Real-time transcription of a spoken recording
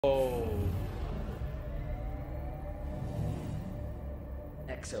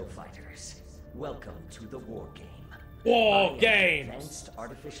Exo Fighters, welcome to the war game. War game. games. Advanced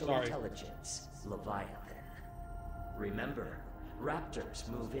artificial intelligence, Leviathan. Remember, raptors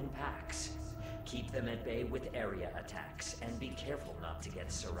move in packs. Keep them at bay with area attacks, and be careful not to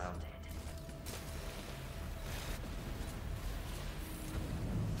get surrounded.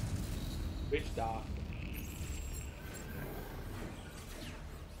 Bitch die.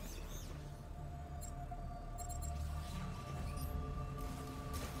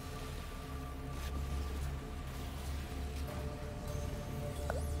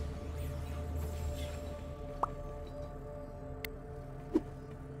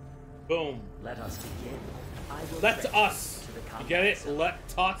 Boom. Let us begin. Let us. You get it? Let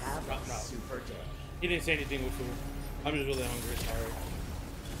us. Have a No. super day. He didn't say anything with food. I'm just really hungry. Sorry.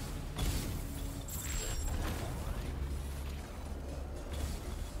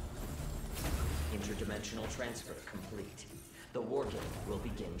 Interdimensional transfer complete. The war game will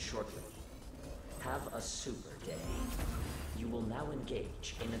begin shortly. Have a super day. You will now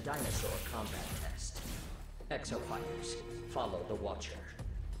engage in a dinosaur combat test. Exo Fighters, follow the Watcher.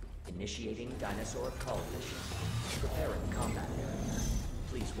 Initiating dinosaur call mission. Preparing combat area.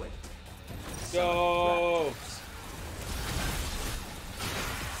 Please wait. Go!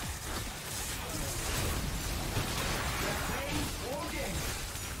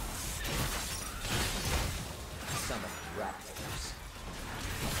 Summon raptors.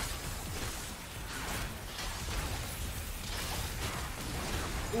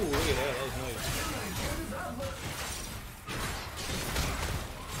 Ooh, look at that. That was nice.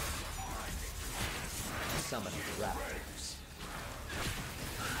 Summon raptors.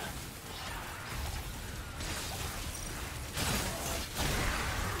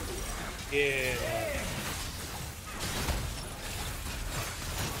 Yeah.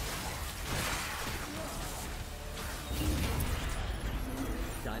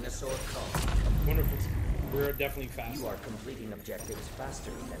 Dinosaur call. Wonderful. We're definitely fast. You are completing objectives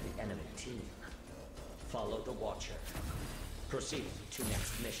faster than the enemy team. Follow the Watcher. Proceed to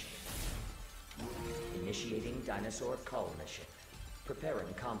next mission. Initiating dinosaur call mission.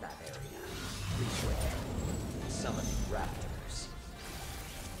 Preparing combat area. Please wait. Summoning raptors.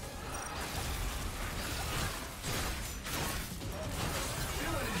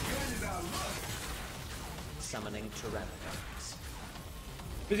 Summoning pteranodons.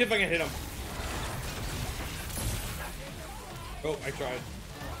 Let's see if I can hit him. Oh, I tried.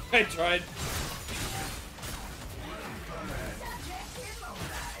 I tried.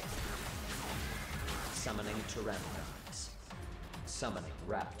 Summoning pteranodons. Summoning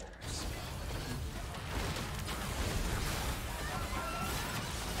raptors.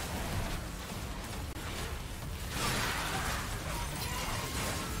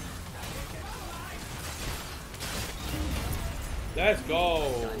 Let's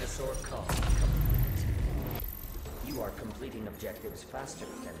go. Dinosaur call complete. You are completing objectives faster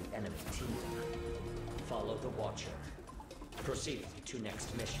than the enemy team. Follow the Watcher. Proceed to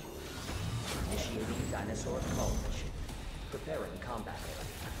next mission. Initiating dinosaur call mission. Preparing combat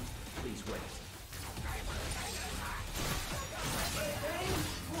area. Please wait.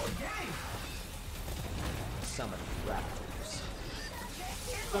 Summoning raptors.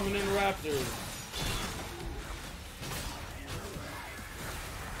 Summoning raptors.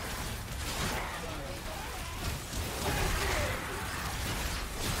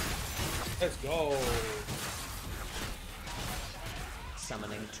 Let's go.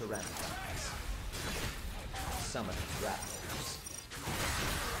 Summoning pteranodons. Summoning raptors.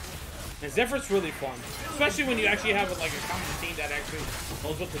 And Zephyr's really fun, especially when you actually have like a common team that actually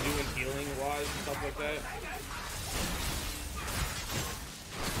knows what to do in healing wise and stuff like that.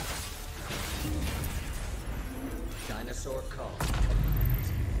 Dinosaur call.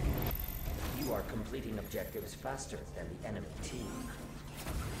 You are completing objectives faster than the enemy team.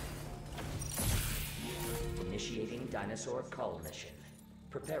 Initiating dinosaur call mission.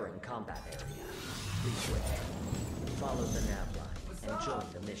 Preparing combat area. Please wait. Follow the nav line and join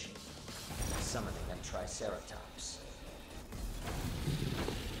the mission. Summoning a Triceratops.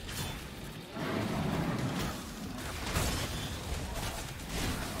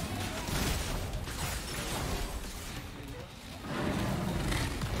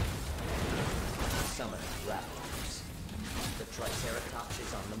 Summoning raptors. The Triceratops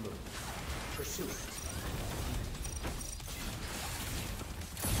is on the move. Pursue it.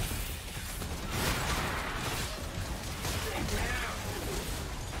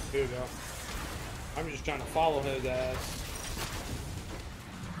 Here we go. I'm just trying to follow his ass.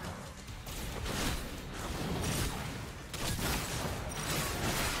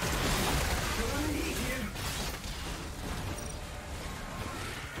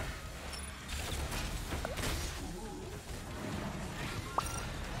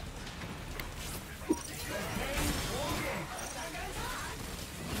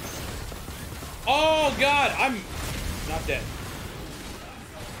 Oh god, I'm not dead.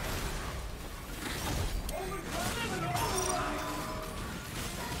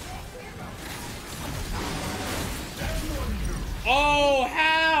 Oh,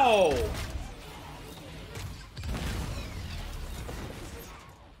 how?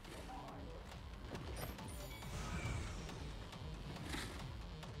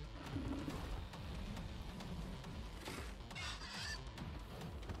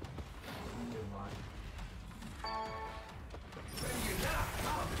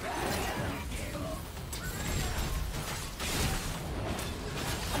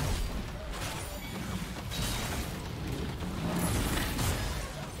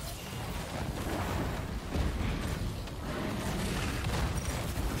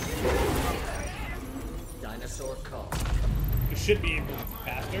 Dinosaur call. You should be able to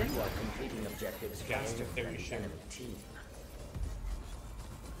faster. You are completing objectives faster than the enemy team.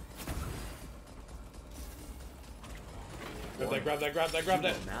 Grab that. You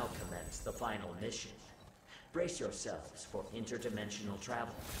will now commence the final mission. Brace yourselves for interdimensional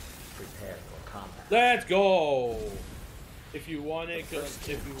travel. Prepare for combat. Let's go. If you want it, First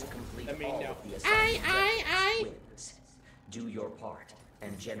if team you, to complete let me all know. of the assigned objectives wins. Do your part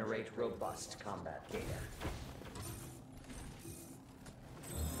and generate robust combat data.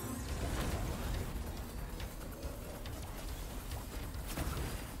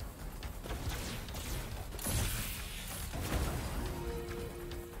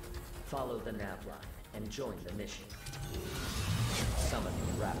 Follow the nav line and join the mission.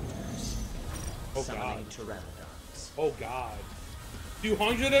 Summoning raptors. Oh, Summoning God. pteranodons. Oh god.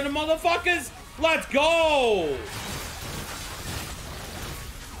 200 of the motherfuckers? Let's go!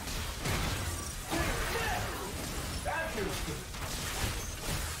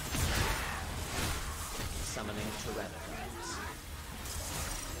 Summoning pteranodons.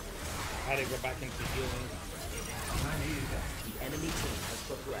 I had to go back into healing. The enemy team has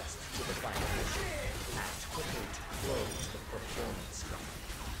progressed to the final mission. Act quickly to close the performance gap.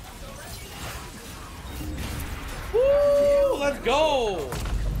 Woo! Let's go!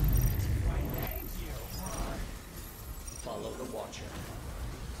 Follow the Watcher.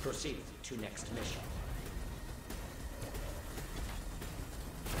 Proceed to next mission.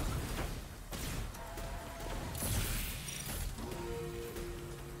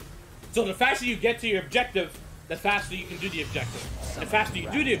 So the faster you get to your objective, the faster you can do the objective. The faster you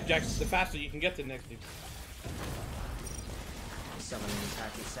do the objective, the faster you can get to the next objective. Summoning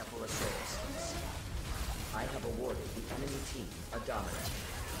Pachycephalosaurus. I have awarded the enemy team a dominant.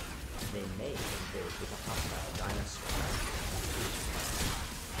 They may invade with a hostile dinosaur.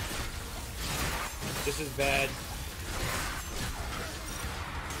 This is bad.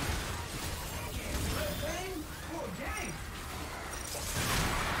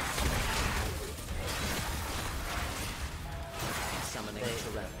 Summoning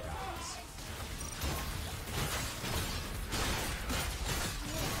pteranodons.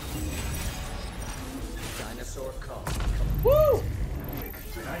 Dinosaur call. Woo!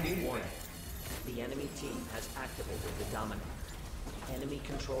 Warning. The enemy team has activated the dominant.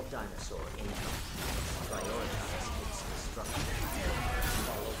 Enemy-controlled dinosaur incoming. Prioritize its destruction.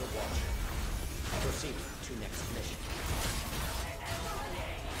 Follow the Watcher. Proceed to next mission.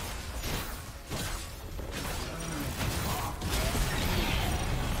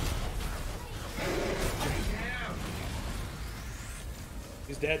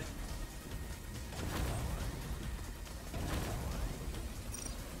 He's dead.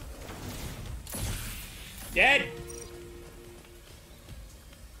 Dead!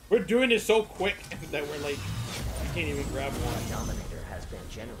 We're doing this so quick that we're like, we can't even grab one. A Dominator has been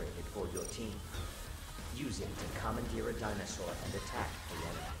generated for your team. Use it to commandeer a dinosaur and attack the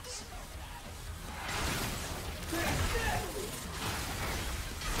enemies.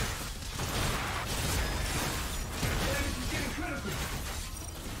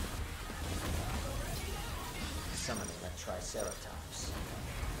 Summoning a Triceratops.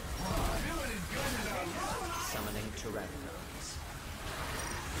 Summoning Pteranodons.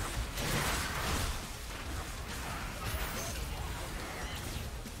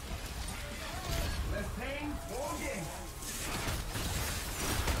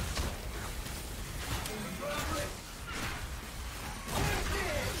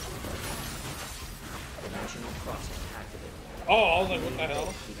 Dimensional crossing activated. Oh, I was like, what the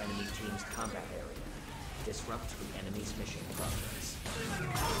hell? The enemy team's combat area. Disrupt the enemy's mission progress.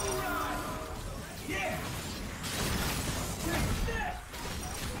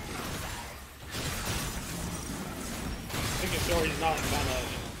 Making sure he's not kind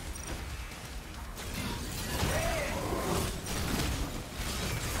of.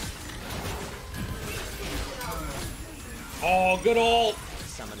 Oh, good ult.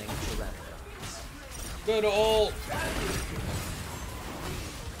 Summoning Pteranodons. Good ult.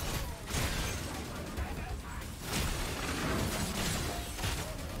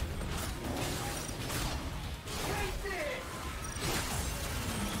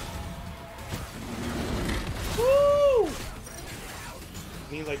 Woo!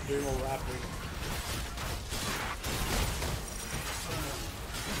 Means like 3 more raptors.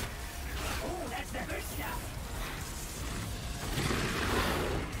 Oh, that's the good stuff.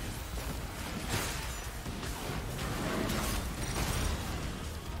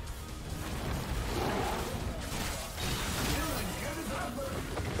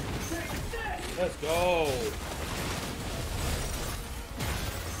 Let's go.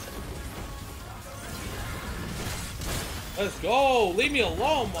 Let's go. Leave me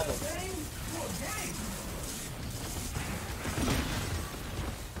alone, mother.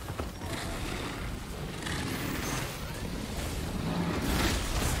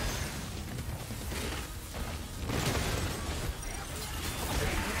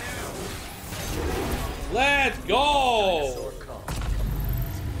 Let's go. Dinosaur call.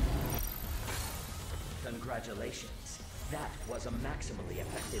 Congratulations. That was a maximally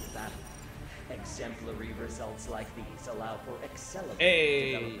effective battle. Exemplary results like these allow for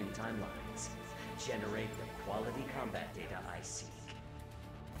accelerated development timelines. Generate the quality combat data I seek.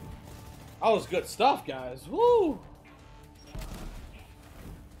 That was good stuff, guys. Woo!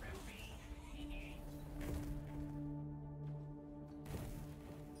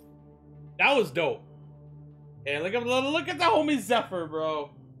 That was dope. Hey, look at the homie Zephyr,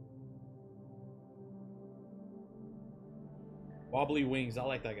 bro. Wobbly wings. I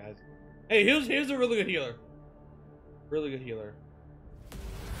like that, guys. Hey, here's a really good healer. Really good healer.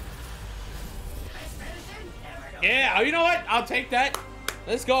 Yeah, you know what? I'll take that.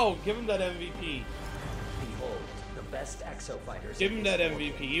 Let's go. Give him that MVP. Behold, the best exo fighters. Give him that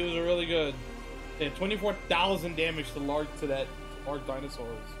MVP. He was really good. Yeah, 24,000 damage to large dinosaurs.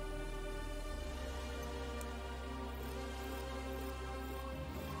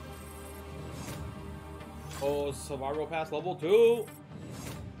 Oh, survival pass level 2.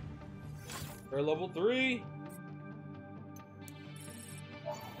 Or level 3.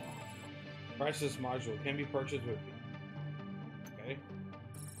 Crisis module can be purchased with. Okay.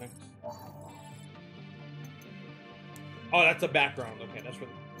 Thanks. Oh, that's a background. Okay, that's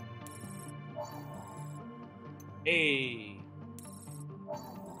really. Hey.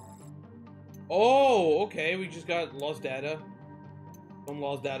 Oh, okay. We just got lost data. Some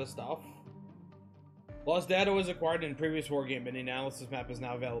lost data stuff. Lost data was acquired in previous war game, and the analysis map is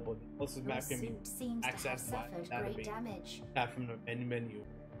now available. The analysis map can be accessed by database tap from the menu.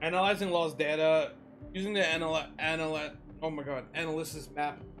 Analyzing lost data using the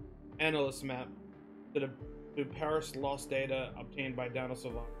analysis map to parse lost data obtained by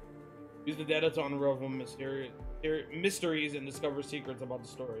dinosaur. Use the data to unravel mysteries and discover secrets about the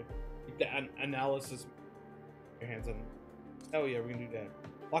story. Keep the analysis your hands on. Hell yeah, we can do that.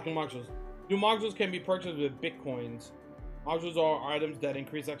 Locking modules. New modules can be purchased with bitcoins. Modules are items that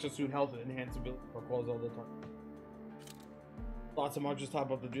increase exosuit health and enhance ability for calls all the time. Lots of modules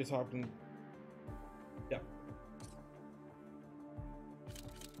top up the juice hop and yep.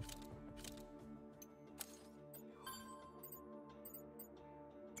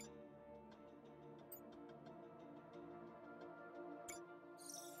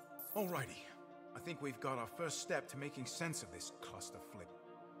 Alrighty. I think we've got our first step to making sense of this cluster flip.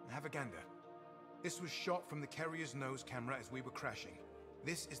 Have a gander. This was shot from the carrier's nose camera as we were crashing.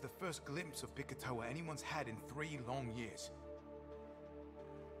 This is the first glimpse of Picatoa anyone's had in 3 long years.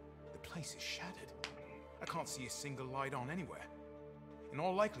 The place is shattered. I can't see a single light on anywhere. In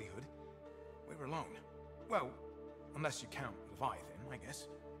all likelihood, we're alone. Well, unless you count Leviathan, I guess.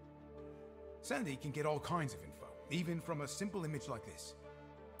 Sandy can get all kinds of info, even from a simple image like this.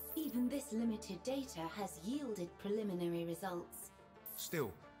 Even this limited data has yielded preliminary results.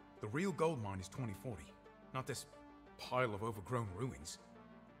 Still, the real gold mine is 2040, not this pile of overgrown ruins.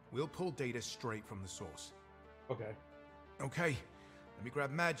 We'll pull data straight from the source. Okay. Okay, let me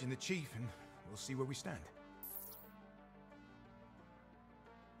grab Madge and the Chief and we'll see where we stand.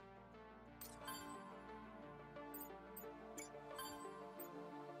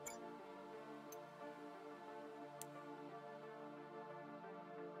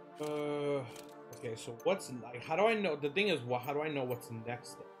 Okay, so what's like? How do I know? The thing is, how do I know what's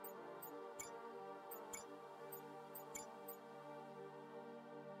next?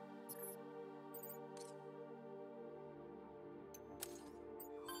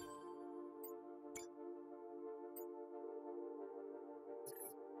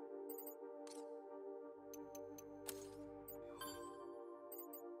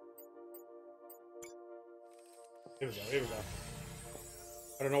 Here we go, here we go.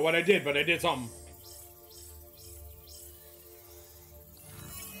 I don't know what I did, but I did something.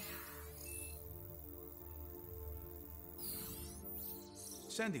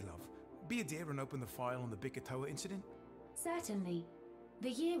 Sandy, love, be a dear and open the file on the Bikatoa incident. Certainly. The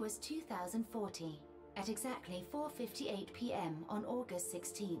year was 2040, at exactly 4:58 p.m. on August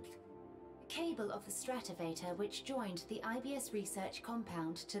 16th. The cable of the stratovator which joined the IBS research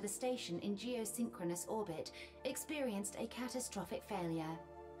compound to the station in geosynchronous orbit experienced a catastrophic failure.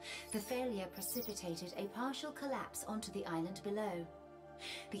 The failure precipitated a partial collapse onto the island below.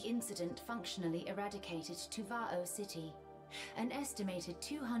 The incident functionally eradicated Tuvao City. An estimated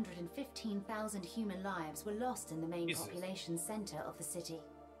 215,000 human lives were lost in the main population center of the city.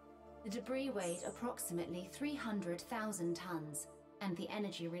 The debris weighed approximately 300,000 tons, and the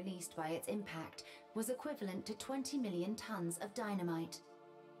energy released by its impact was equivalent to 20 million tons of dynamite.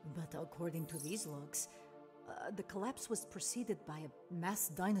 But according to these logs, the collapse was preceded by a mass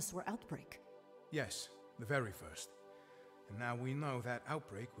dinosaur outbreak. Yes, the very first. And now we know that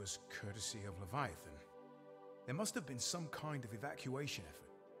outbreak was courtesy of Leviathan. There must have been some kind of evacuation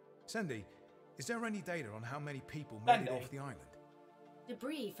effort. Sandy, is there any data on how many people made it off the island?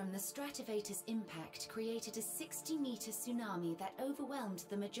 Debris from the stratovator's impact created a 60-meter tsunami that overwhelmed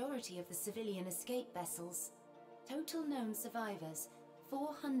the majority of the civilian escape vessels. Total known survivors,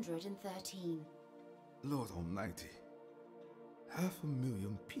 413. Lord Almighty.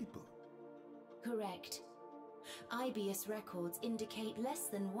 500,000 people. Correct. IBS records indicate less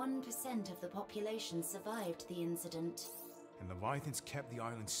than 1% of the population survived the incident. And Leviathan's kept the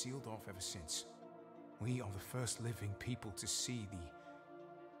island sealed off ever since. We are the first living people to see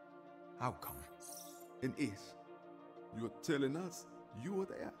the outcome. And Ace, you're telling us you were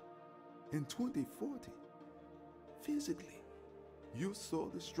there in 2040. Physically, you saw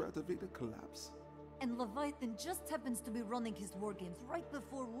the stratovator collapse. And Leviathan just happens to be running his war games right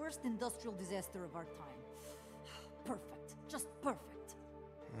before worst industrial disaster of our time. Perfect. Just perfect.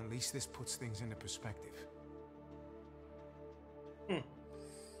 At least this puts things into perspective.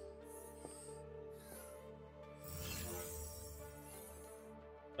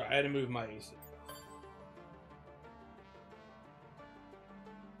 I had to move my AC.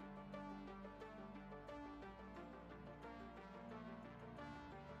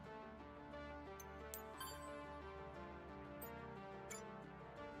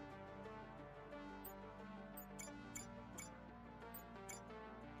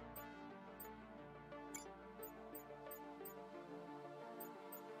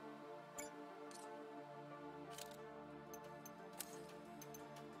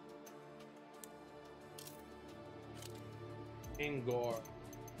 Ingor.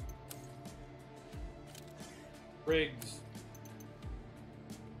 Briggs.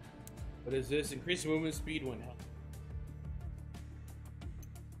 What is this? Increased movement speed when held.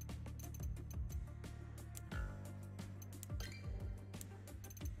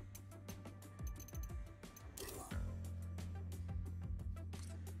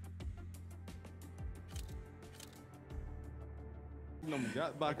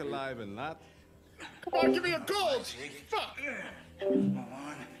 Got back alive and that. Come on, give me a gold! Fuck!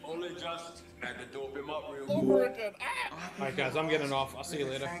 Only just had to dope him up real Over again! Alright guys, I'm getting off. I'll see you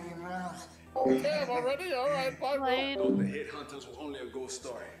later. Oh, damn, already? Alright, bye, bro. The headhunters was only a ghost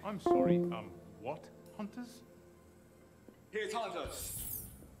story. I'm sorry, what? Hunters? Headhunters.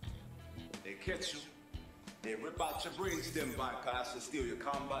 They catch you. They rip out your brainstem bypass and steal your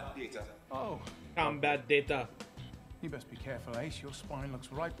combat data. Oh, Combat data. you best be careful, Ace. Your spine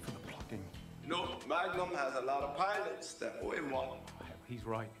looks ripe for the plucking. No, Magnum has a lot of pilots that owe him one. Oh, hell, he's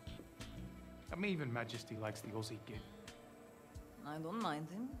right. I mean, even Majesty likes the Aussie gig. I don't mind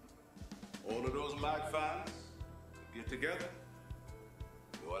him. All of those Mag fans get together.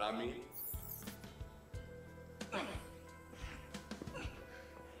 You know what I mean?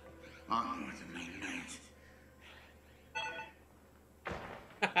 I'm going to make nice.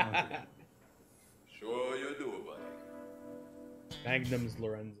 Sure you do, buddy. Magnum's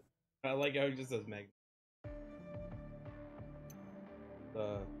Lorenzo. I like how he just says Magnum.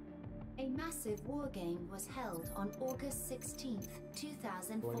 A massive war game was held on August 16th,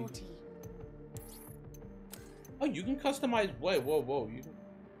 2040. Oh, you can customize. Wait, whoa, whoa. You can...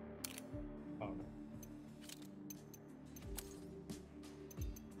 Oh.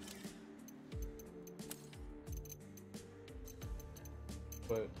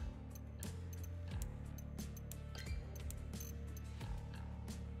 But.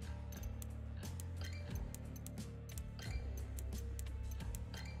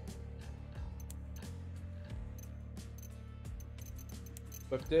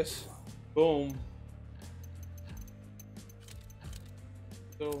 But this, boom.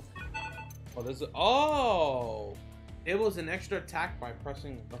 So, oh, this is, oh, it was an extra attack by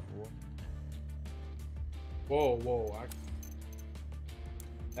pressing left. Whoa, whoa,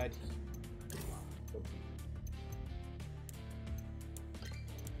 that.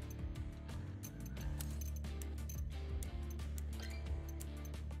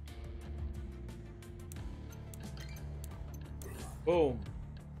 Boom.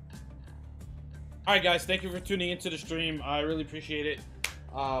 Alright guys, thank you for tuning into the stream. I really appreciate it.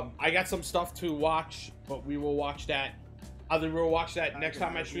 I got some stuff to watch, but we will watch that. Either we'll watch that next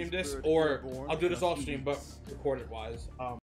time I stream this, or I'll do this off stream, but recorded wise.